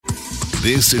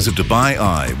This is a Dubai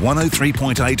Eye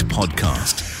 103.8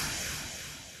 podcast.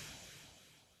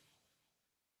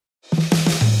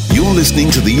 You're listening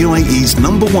to the UAE's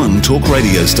 #1 talk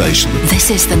radio station.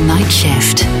 This is The Night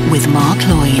Shift with Mark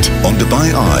Lloyd On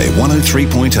Dubai Eye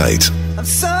 103.8. I'm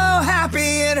so happy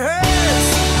it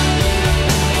hurts.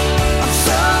 I'm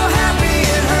so happy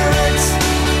it hurts.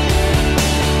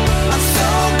 I'm so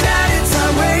glad it's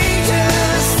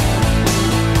outrageous.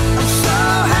 I'm so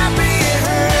happy it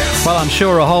hurts. Well, I'm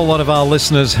sure a whole lot of our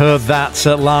listeners heard that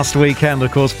last weekend.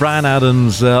 Of course, Bryan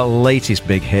Adams' latest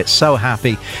big hit, So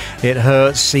Happy It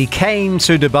Hurts. He came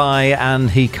to Dubai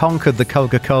and he conquered the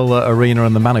Coca-Cola Arena,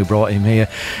 and the man who brought him here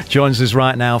joins us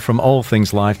right now from All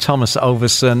Things Live, Thomas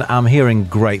Overson. I'm hearing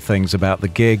great things about the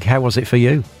gig. How was it for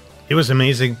you? It was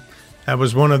amazing. That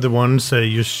was one of the ones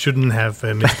you shouldn't have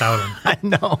missed out on. I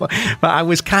know, but I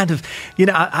was kind of, in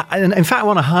fact, I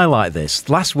want to highlight this.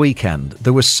 Last weekend,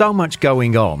 there was so much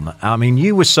going on. I mean,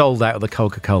 you were sold out at the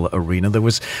Coca-Cola Arena. There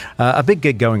was a big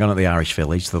gig going on at the Irish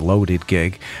Village, the Loaded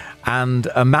gig. And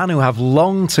a man who I've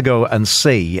longed to go and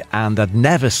see and had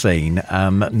never seen,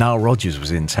 Nile Rodgers, was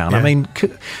in town. Yeah. I mean,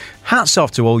 hats off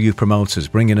to all you promoters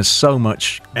bringing us so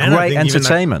much great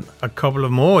entertainment. A couple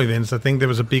of more events. I think there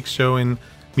was a big show in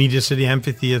Media City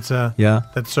Amphitheatre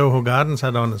that Soho Gardens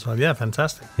had on as well. Yeah,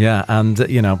 fantastic. Yeah, and,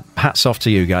 hats off to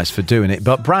you guys for doing it.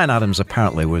 But Bryan Adams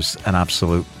apparently was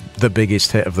the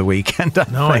biggest hit of the weekend, I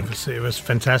think. It was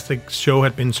fantastic. Show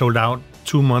had been sold out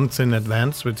 2 months in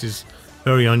advance, which is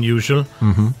very unusual.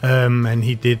 Mm-hmm. And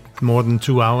he did more than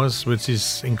 2 hours, which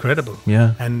is incredible.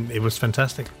 Yeah. And it was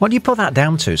fantastic. What do you put that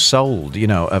down to? Sold,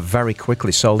 very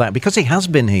quickly sold out. Because he has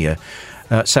been here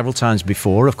several times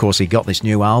before. Of course, he got this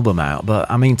new album out. But,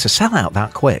 I mean, to sell out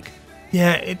that quick.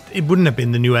 Yeah, it wouldn't have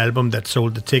been the new album that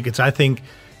sold the tickets. I think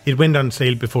it went on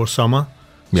sale before summer.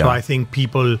 Yeah. So I think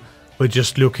people were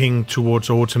just looking towards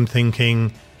autumn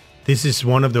thinking, this is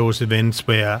one of those events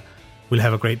where we'll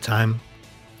have a great time.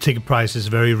 Ticket price is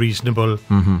very reasonable.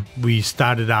 Mm-hmm. We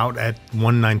started out at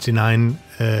 $199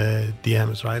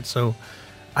 dirhams, right? So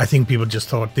I think people just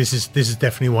thought this is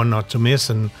definitely one not to miss,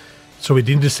 and so it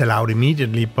didn't sell out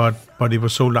immediately, but it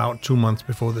was sold out 2 months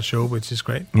before the show, which is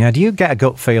great. Yeah, do you get a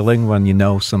gut feeling when you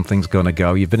know something's going to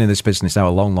go? You've been in this business now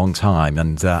a long, long time,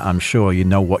 and I'm sure you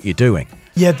know what you're doing.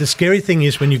 Yeah, the scary thing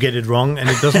is when you get it wrong, and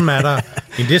it doesn't matter.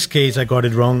 In this case, I got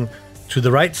it wrong to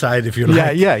the right side, if you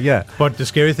like. Yeah. But the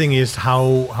scary thing is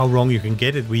how wrong you can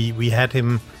get it. We had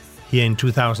him here in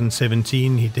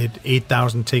 2017. He did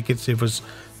 8,000 tickets. It was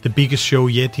the biggest show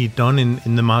yet he'd done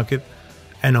in the market.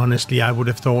 And honestly, I would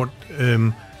have thought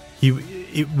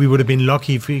we would have been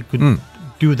lucky if he could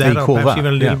do that, or perhaps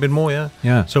even a little bit more.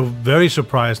 Yeah. So very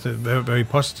surprised, very, very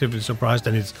positively surprised,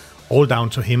 and it's all down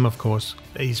to him, of course.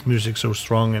 His music's so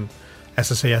strong, and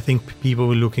as I say, I think people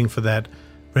were looking for that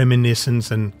reminiscence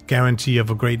and guarantee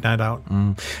of a great night out.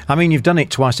 I mean, you've done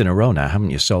it twice in a row now, haven't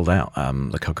you? Sold out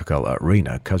the Coca-Cola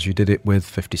Arena, because you did it with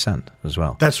 50 Cent as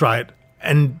well. That's right.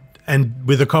 And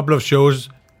with a couple of shows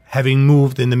having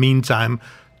moved in the meantime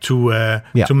to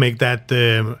make that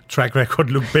track record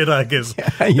look better, I guess.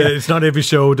 It's not every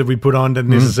show that we put on that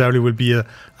necessarily will be a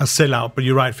sellout, but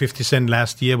you're right, 50 Cent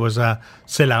last year was a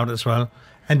sellout as well.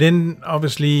 And then,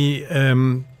 obviously,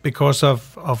 because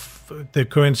of the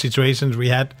current situations we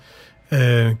had,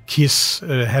 Kiss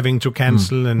having to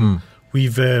cancel, and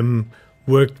we've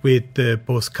worked with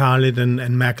both Khalid and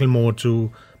Macklemore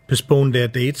to postpone their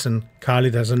dates, and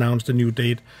Khalid has announced a new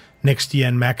date next year,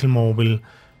 and Macklemore will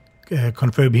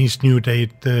confirm his new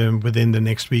date within the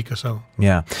next week or so.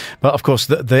 Yeah, but of course,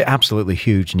 the absolutely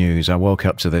huge news, I woke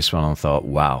up to this one and thought,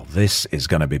 wow, this is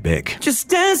going to be big. Just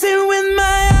dancing with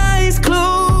my eyes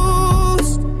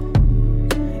closed,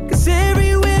 'cause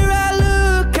everywhere I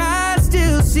look I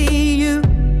still see you,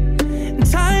 and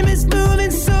time is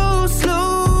moving so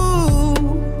slow,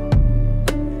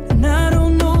 and I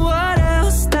don't know what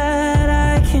else that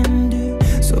I can do,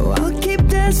 so I'll keep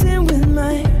dancing with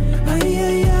my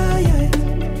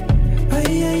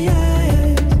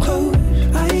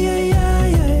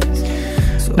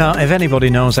Now, if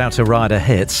anybody knows how to ride a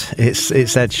hit, it's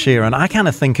Ed Sheeran. I kind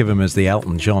of think of him as the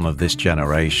Elton John of this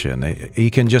generation.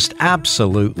 He can just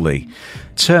absolutely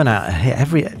turn out a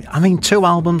hit 2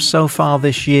 albums so far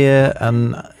this year,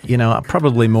 and,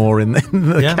 probably more in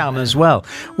the can as well.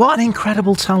 What an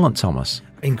incredible talent, Thomas.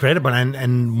 Incredible,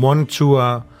 and one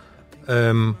tour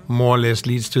more or less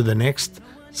leads to the next.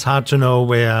 It's hard to know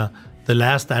where the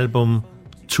last album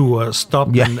tour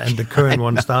stopped and the current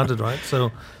one started, right?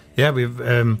 So, yeah,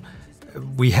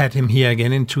 we had him here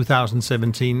again in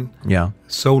 2017. Yeah,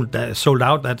 sold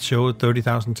out that show,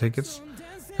 30,000 tickets.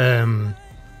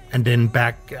 And then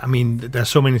back, I mean, there's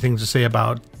so many things to say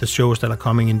about the shows that are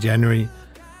coming in January.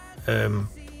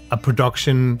 A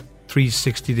production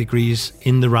 360 degrees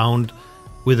in the round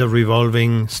with a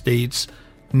revolving stage,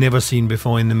 never seen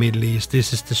before in the Middle East.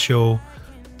 This is the show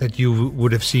that you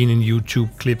would have seen in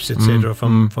YouTube clips, etc.,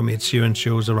 from Ed Sheeran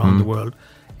shows around the world.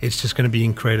 It's just going to be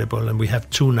incredible. And we have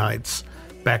 2 nights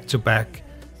back to back.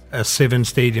 A 7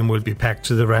 stadium will be packed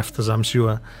to the rafters, I'm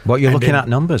sure. What you're looking at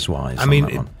numbers-wise? I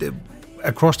mean,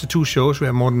 across the 2 shows, we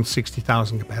have more than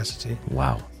 60,000 capacity.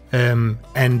 Wow.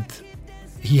 And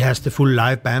he has the full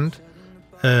live band,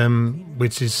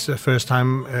 which is the first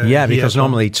time. Because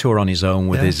normally he tour on his own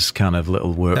with his kind of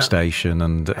little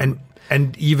workstation.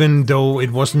 And even though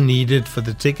it wasn't needed for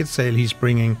the ticket sale, he's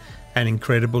bringing an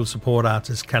incredible support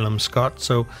artist, Callum Scott.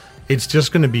 So it's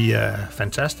just going to be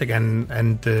fantastic.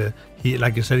 And he,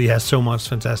 like you said, he has so much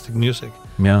fantastic music.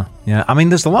 Yeah. I mean,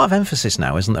 there's a lot of emphasis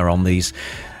now, isn't there, on these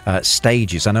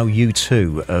stages. I know you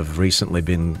too have recently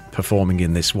been performing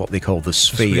in this, what they call the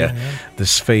Sphere. The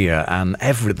Sphere, and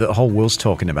the whole world's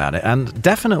talking about it. And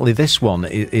definitely this one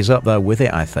is up there with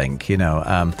it, I think,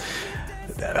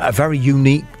 a very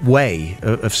unique way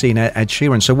of seeing Ed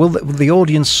Sheeran. So will the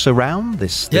audience surround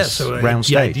this round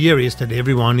stage? The idea is that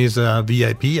everyone is a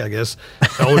VIP, I guess,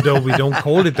 although we don't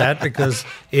call it that because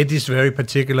Ed is very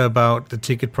particular about the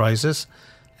ticket prices,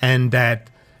 and that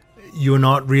you're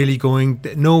not really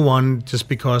no one, just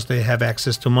because they have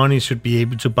access to money, should be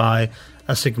able to buy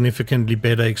a significantly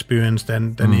better experience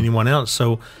than anyone else.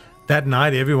 So that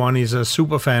night, everyone is a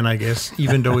super fan, I guess,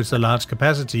 even though it's a large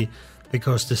capacity,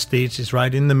 because the stage is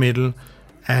right in the middle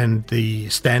and the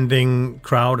standing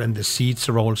crowd and the seats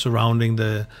are all surrounding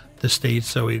the stage.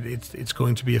 So it's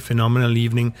going to be a phenomenal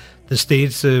evening. The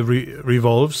stage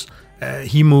revolves.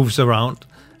 He moves around.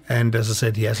 And as I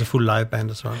said, he has a full live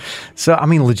band as well. So, I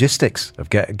mean, logistics of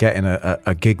getting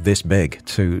a gig this big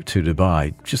to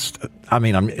Dubai.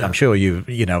 I'm sure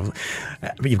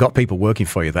you've got people working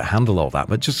for you that handle all that.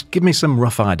 But just give me some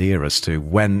rough idea as to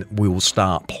when we will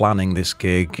start planning this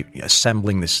gig,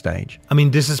 assembling this stage. I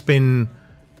mean,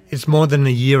 it's more than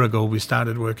a year ago we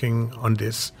started working on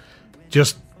this.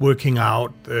 Just working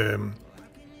out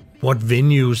what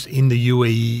venues in the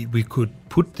UAE we could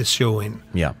put the show in.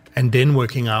 Yeah. And then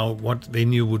working out what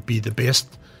venue would be the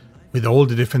best with all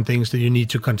the different things that you need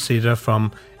to consider,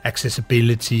 from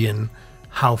accessibility and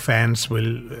how fans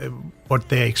what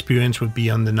their experience will be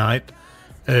on the night.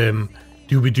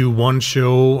 Do we do one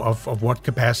show of what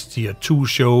capacity, or 2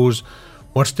 shows?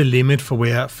 What's the limit for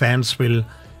where fans will,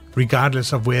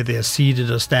 regardless of where they're seated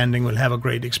or standing, will have a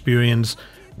great experience?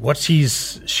 What's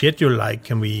his schedule like?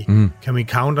 Can we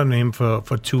count on him for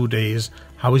 2 days?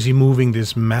 How is he moving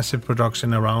this massive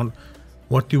production around?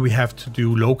 What do we have to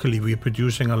do locally? We're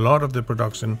producing a lot of the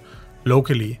production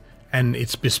locally, and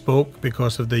it's bespoke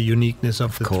because of the uniqueness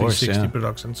of the 360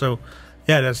 production. So,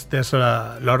 there's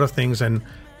a lot of things, and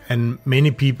many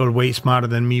people way smarter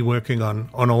than me working on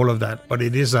all of that. But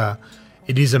it is a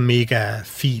mega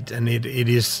feat, and it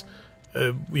is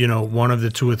one of the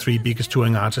 2 or 3 biggest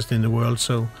touring artists in the world.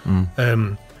 So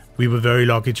we were very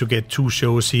lucky to get 2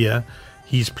 shows here.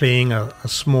 He's playing a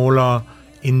smaller,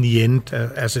 in the end,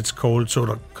 as it's called, sort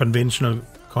of conventional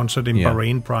concert in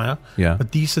Bahrain prior. Yeah.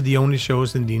 But these are the only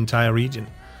shows in the entire region.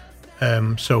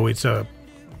 So it's a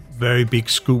very big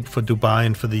scoop for Dubai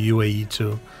and for the UAE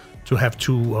to have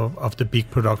 2 of the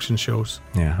big production shows.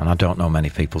 Yeah, and I don't know many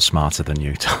people smarter than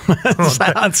you, Tom.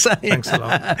 I'd say. Thanks a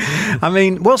lot. I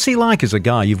mean, what's he like as a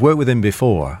guy? You've worked with him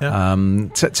before. Yeah.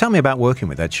 Tell me about working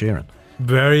with Ed Sheeran.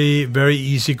 Very, very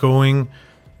easygoing,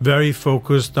 very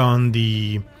focused on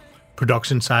the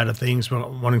production side of things,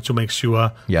 wanting to make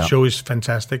sure the show is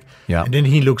fantastic. Yeah. And then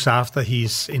he looks after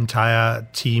his entire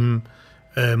team.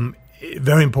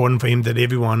 Very important for him that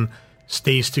everyone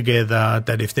stays together,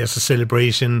 that if there's a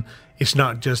celebration, it's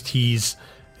not just his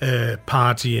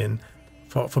party. And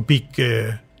for big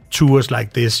tours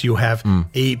like this, you have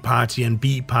A party and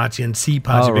B party and C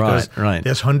party, because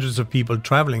there's hundreds of people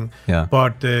traveling. Yeah.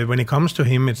 But when it comes to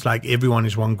him, it's like everyone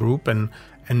is one group, and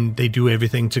they do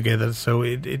everything together. So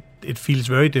it feels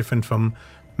very different from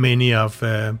many of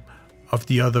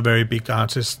the other very big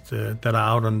artists that are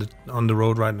out on the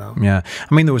road right now. Yeah,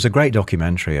 I mean, there was a great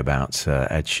documentary about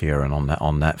Ed Sheeran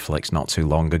on Netflix not too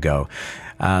long ago,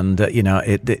 and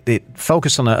it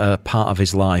focused on a part of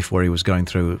his life where he was going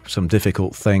through some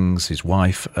difficult things. His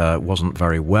wife wasn't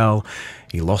very well.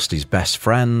 He lost his best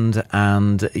friend,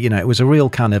 and it was a real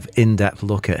kind of in-depth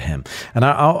look at him. And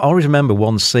I always remember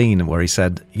one scene where he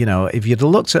said, if you'd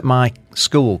looked at my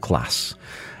school class,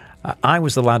 I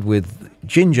was the lad with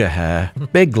ginger hair,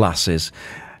 big glasses.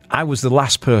 I was the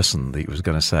last person that he was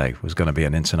going to say was going to be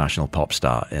an international pop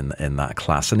star in that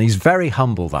class. And he's very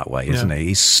humble that way, isn't he?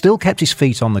 He's still kept his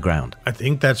feet on the ground. I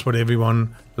think that's what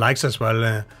everyone likes as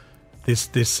well.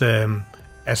 This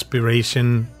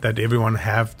aspiration that everyone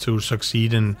have to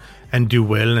succeed and do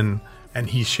well. And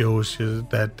he shows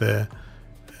that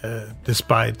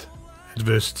despite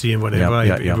adversity and whatever,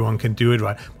 everyone can do it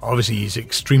right. Obviously, he's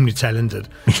extremely talented.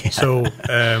 So,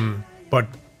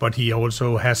 but he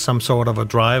also has some sort of a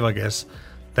drive, I guess.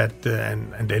 That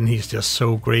and then he's just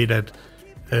so great at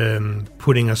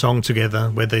putting a song together,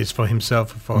 whether it's for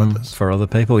himself or for others. For other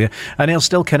people, yeah. And he'll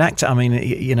still connect. I mean,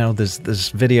 there's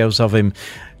videos of him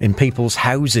in people's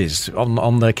houses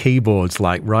on their keyboards,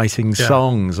 like writing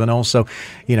songs, and also,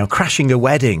 crashing a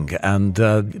wedding and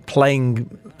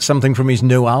playing something from his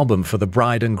new album for the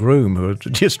bride and groom who had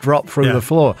just dropped through the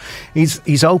floor.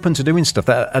 He's open to doing stuff.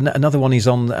 Another one, he's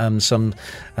on some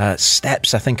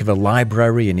steps, I think, of a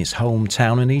library in his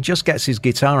hometown, and he just gets his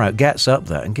guitar out, gets up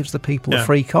there, and gives the people a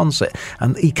free concert,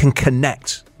 and he can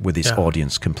connect with his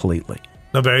audience completely.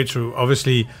 No, very true.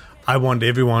 Obviously, I want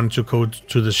everyone to go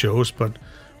to the shows, but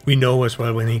we know as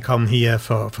well when he come here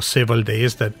for several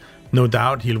days that no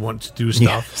doubt he'll want to do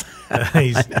stuff.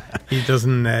 He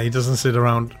doesn't sit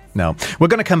around. No. We're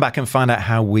going to come back and find out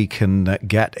how we can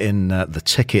get in the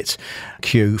ticket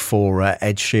queue for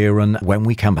Ed Sheeran when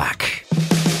we come back.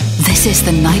 This is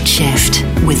The Night Shift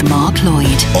with Mark Lloyd.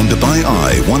 On Dubai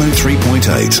Eye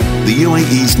 103.8, the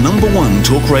UAE's #1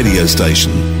 talk radio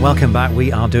station. Welcome back.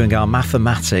 We are doing our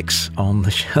mathematics on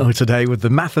the show today with the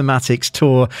mathematics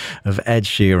tour of Ed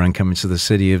Sheeran coming to the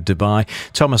city of Dubai.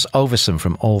 Thomas Overson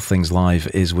from All Things Live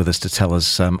is with us to tell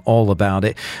us all about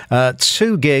it.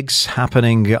 2 gigs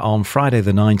happening on Friday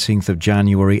the 19th of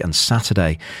January and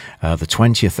Saturday the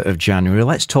 20th of January.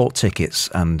 Let's talk tickets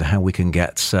and how we can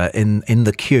get in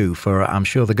the queue for, I'm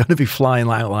sure they're going to be flying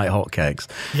out like hotcakes.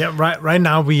 Yeah, right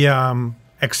now we are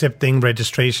accepting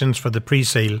registrations for the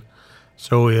pre-sale.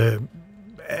 So,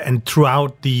 and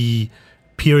throughout the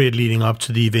period leading up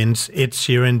to the events,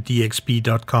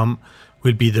 edsheerandxp.com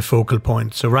will be the focal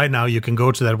point. So right now you can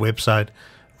go to that website,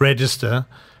 register,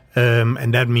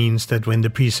 and that means that when the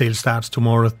pre-sale starts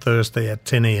tomorrow, Thursday at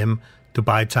 10 a.m.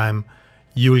 Dubai time,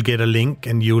 you will get a link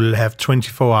and you will have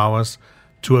 24 hours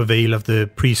to avail of the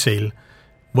pre-sale.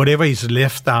 Whatever is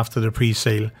left after the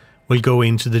pre-sale will go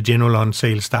into the general on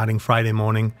sale starting Friday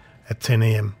morning at 10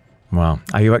 a.m. Wow.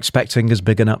 Are you expecting as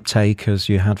big an uptake as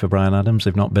you had for Bryan Adams,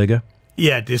 if not bigger?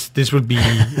 Yeah, this would be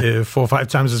 4 or 5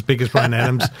 times as big as Bryan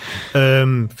Adams.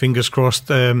 Fingers crossed.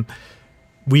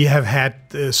 We have had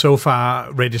so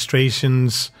far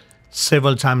registrations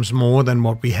several times more than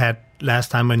what we had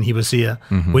last time when he was here,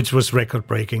 which was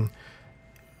record-breaking.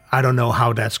 I don't know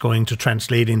how that's going to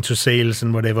translate into sales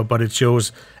and whatever, but it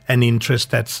shows an interest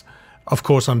that's, of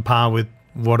course, on par with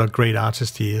what a great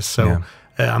artist he is. So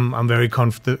I'm very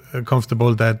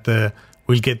comfortable that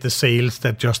we'll get the sales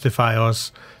that justify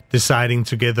us deciding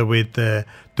together with the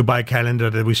Dubai calendar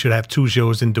that we should have 2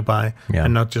 shows in Dubai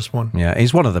and not just 1. Yeah,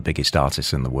 he's one of the biggest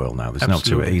artists in the world now. There's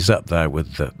Absolutely. no two. He's up there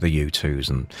with the U2s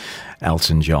and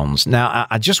Elton Johns. Now,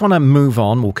 I just want to move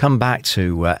on. We'll come back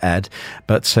to Ed,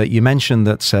 but you mentioned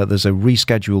that there's a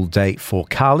rescheduled date for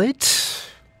Khalid.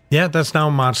 Yeah, that's now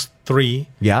March 3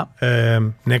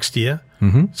 next year.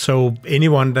 So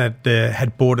anyone that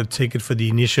had bought a ticket for the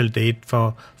initial date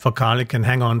for Khalid can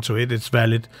hang on to it. It's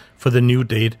valid for the new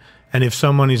date. And if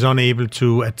someone is unable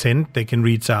to attend, they can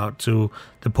reach out to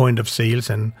the point of sales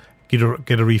and get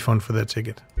a refund for their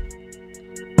ticket.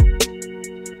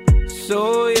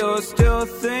 So you're still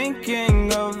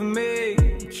thinking of me,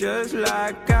 just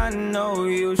like I know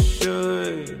you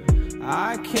should.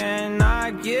 I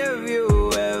cannot give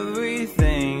you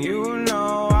everything, you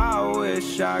know I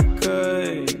wish I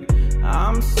could.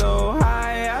 I'm so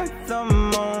high at the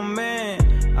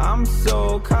moment, I'm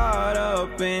so caught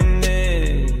up in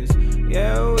this.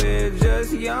 Yeah, we're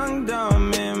just young,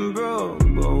 dumb and broke,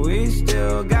 but we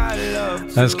still got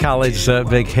love. That's Khaled's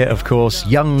big hit, of course,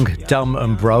 Young, Dumb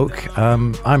and Broke.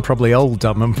 I'm probably old,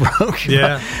 dumb and broke.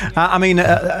 Yeah. I mean,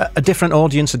 a different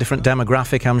audience, a different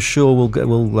demographic, I'm sure will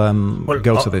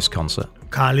go to this concert.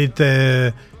 Khalid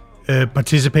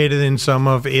participated in some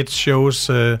of Ed's shows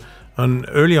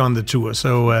early on the tour,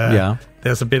 so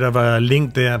there's a bit of a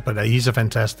link there, but he's a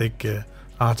fantastic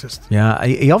artist. Yeah,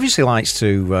 he obviously likes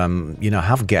to,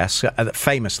 have guests.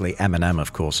 Famously, Eminem,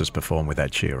 of course, has performed with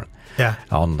Ed Sheeran. Yeah.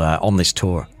 On this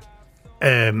tour.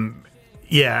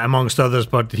 Amongst others,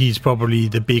 but he's probably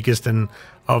the biggest, and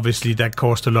obviously that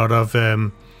caused a lot of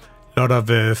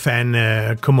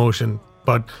fan commotion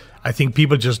but I think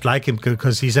people just like him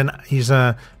because he's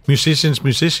a musician's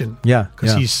musician. Yeah,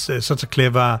 because he's such a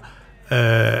clever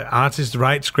artist,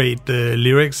 writes great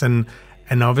lyrics, and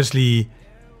obviously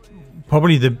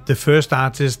probably the first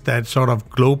artist that sort of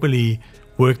globally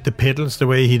worked the pedals the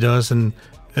way he does and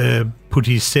put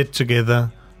his set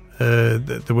together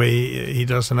the way he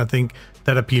does, and I think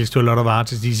that appeals to a lot of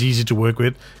artists. He's easy to work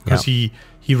with because he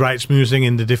writes music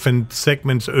in the different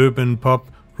segments: urban, pop,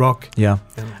 rock. Yeah.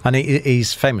 And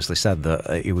he's famously said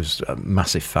that he was a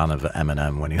massive fan of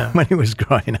Eminem when he was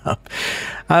growing up.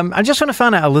 I just want to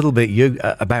find out a little bit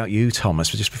about you, Thomas,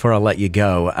 just before I let you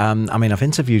go. I mean, I've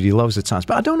interviewed you loads of times,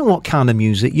 but I don't know what kind of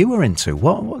music you were into.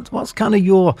 What's kind of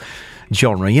your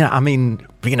genre? Yeah, I mean,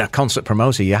 being a concert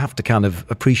promoter, you have to kind of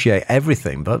appreciate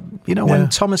everything. But, when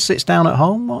Thomas sits down at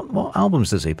home, what albums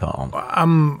does he put on?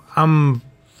 I'm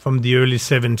from the early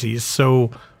 70s, so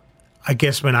I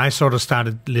guess when I sort of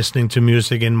started listening to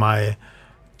music in my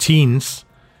teens,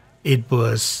 it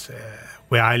was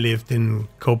where I lived in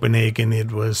Copenhagen.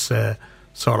 It was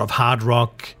sort of hard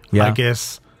rock, I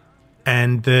guess,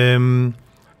 and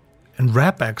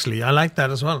rap. Actually, I like that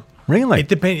as well. Really, it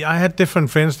depends. I had different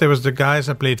friends. There was the guys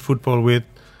I played football with,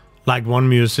 liked one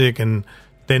music, and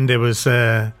then there was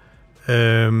the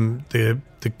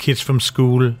kids from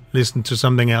school listened to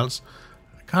something else.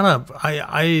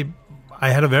 I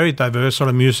had a very diverse sort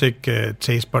of music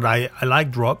taste, but I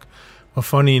liked rock. But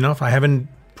funny enough, I haven't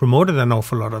promoted an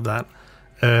awful lot of that.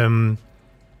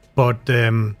 But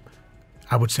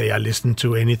I would say I listen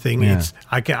to anything. Yeah.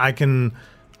 I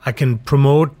can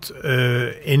promote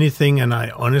anything, and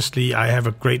I have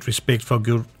a great respect for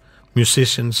good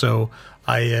musicians. So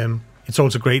it's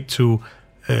also great to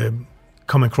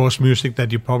come across music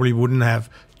that you probably wouldn't have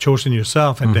chosen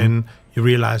yourself, and then you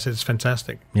realize it's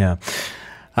fantastic. Yeah.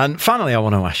 And finally, I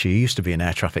want to ask you used to be an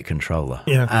air traffic controller.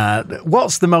 Yeah.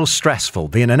 What's the most stressful,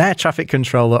 being an air traffic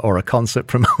controller or a concert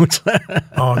promoter?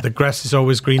 Oh, the grass is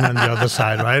always green on the other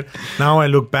side, right? Now I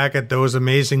look back at those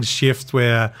amazing shifts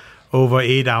where over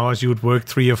 8 hours you would work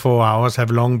 3 or 4 hours,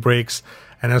 have long breaks,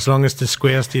 and as long as the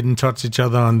squares didn't touch each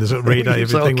other on the radar,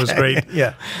 everything was great.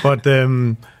 Yeah. But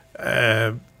no,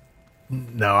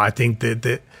 I think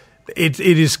that it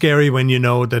is scary when you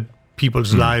know that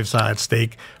people's lives are at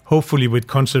stake. Hopefully, with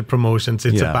concert promotions,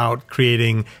 it's about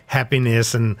creating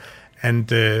happiness and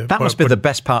that must be the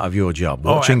best part of your job,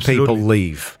 watching people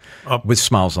leave with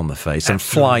smiles on their face and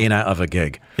flying out of a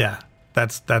gig. Yeah,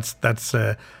 that's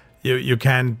you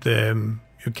can't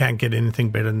get anything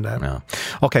better than that. No.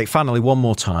 Okay, finally, one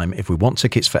more time. If we want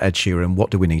tickets for Ed Sheeran, what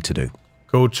do we need to do?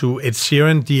 Go to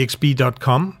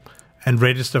edsheerandxb.com and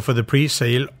register for the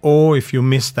pre-sale. Or if you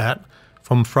miss that,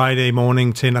 from Friday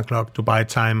morning, 10 o'clock Dubai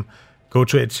time, go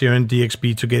to Ed Sheeran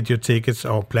DXB to get your tickets,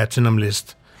 or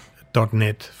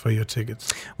platinumlist.net for your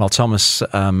tickets. Well, Thomas,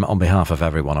 on behalf of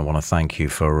everyone, I want to thank you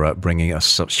for bringing us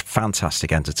such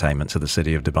fantastic entertainment to the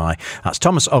city of Dubai. That's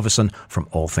Thomas Overson from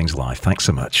All Things Live. Thanks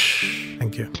so much.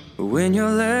 Thank you. When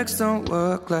your legs don't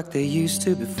work like they used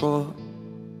to before,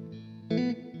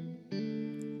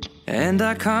 and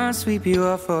I can't sweep you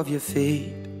off of your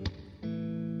feet,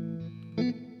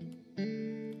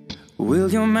 will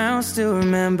your mouth still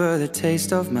remember the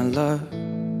taste of my love?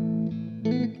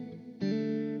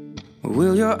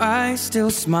 Will your eyes still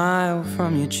smile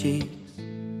from your cheeks?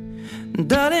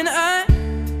 Darling, I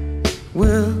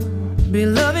will be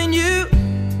loving you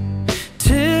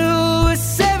till we're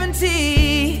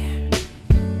 70.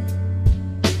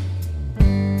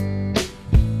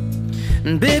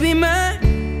 And baby, my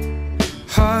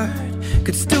heart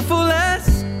could still fall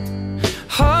as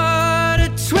hard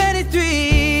at 23.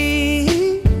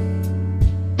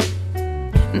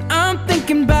 And I'm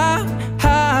thinking about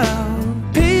how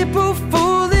people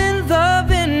fall in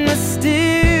love in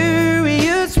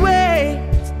mysterious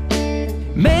ways.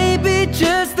 Maybe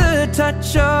just the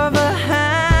touch of a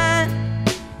hand.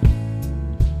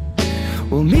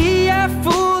 Well, me, I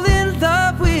fall in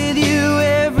love with you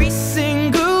every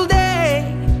single day.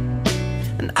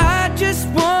 And I just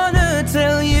wanna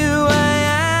tell you I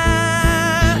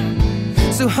am.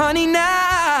 So honey,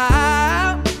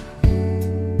 now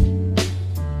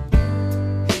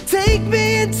take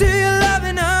me into your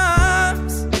loving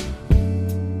arms.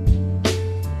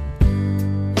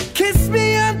 Kiss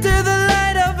me under the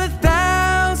light of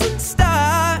 1,000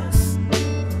 stars.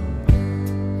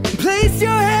 Place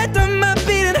your head on my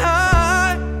beating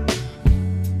heart.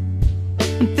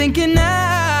 I'm thinking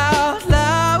out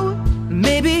loud,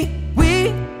 maybe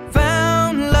we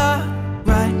found love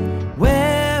right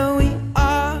where we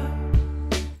are.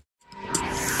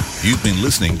 You've been listening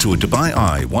listening to a Dubai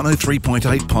Eye 103.8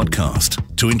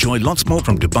 podcast. To enjoy lots more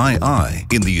from Dubai Eye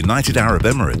in the United Arab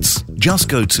Emirates, just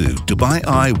go to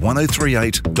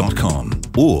DubaiEye1038.com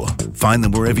or find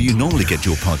them wherever you normally get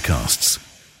your podcasts.